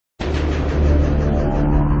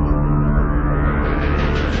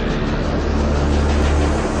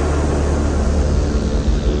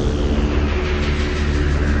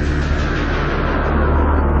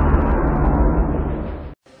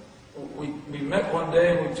met one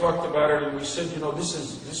day and we talked about it, and we said, you know,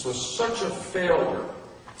 this was such a failure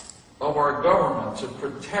of our government to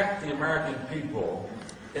protect the American people,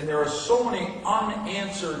 and there are so many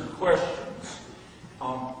unanswered questions.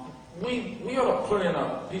 We ought to put in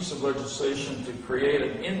a piece of legislation to create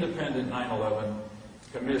an independent 9/11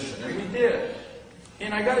 commission, and we did.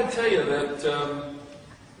 And I got to tell you that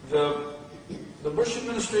the Bush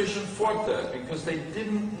administration fought that because they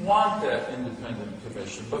didn't want that independent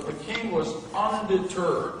commission. But McCain was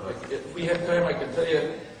undeterred. Like, if we had time, I could tell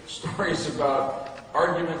you stories about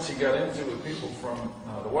arguments he got into with people from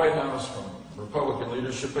the White House, from Republican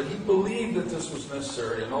leadership. But he believed that this was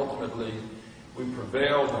necessary, and ultimately we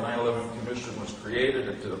prevailed. The 9/11 Commission was created.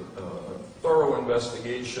 It did a thorough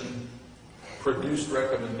investigation, produced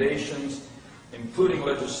recommendations, including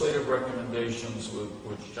legislative recommendations,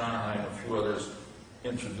 which John and I and a few others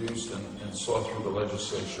introduced and saw through the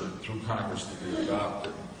legislature, through Congress, to be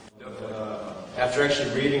adopted. After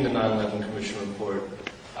actually reading the 9/11 Commission report,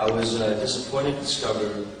 I was disappointed to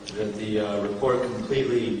discover that the report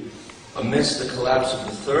completely omits the collapse of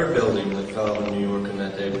the third building that fell in New York on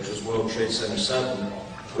that day, which was World Trade Center 7,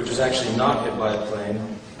 which was actually not hit by a plane.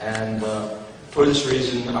 And for this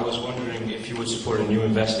reason, I was wondering if you would support a new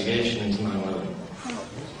investigation into 9/11.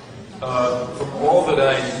 From all that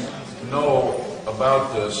I know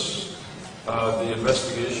about this, the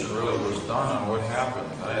investigation really was done on what happened.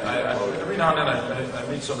 Every now and then I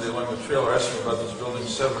meet somebody along the trail asking about this Building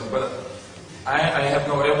 7, but I have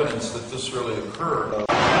no evidence that this really occurred.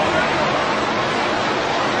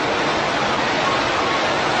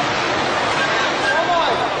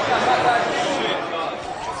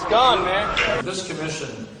 It's gone, man. This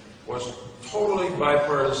commission was totally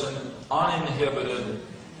bipartisan, uninhibited.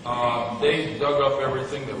 They dug up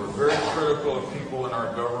everything. They were very critical of people in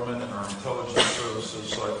our government and our intelligence services.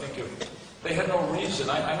 So I think if they had no reason,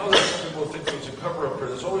 I know that some people think there's a cover-up here.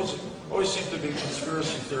 There's always seem to be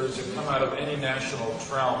conspiracy theories that come out of any national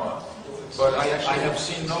trauma. But I have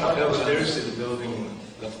seen no evidence.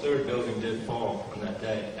 The third building did fall on that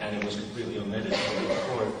day, and it was completely omitted from the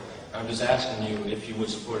report. I'm just asking you if you would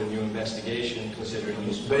support a new investigation, considering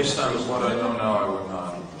you... Based on what I know now, I would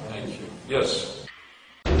not. Thank you. Yes.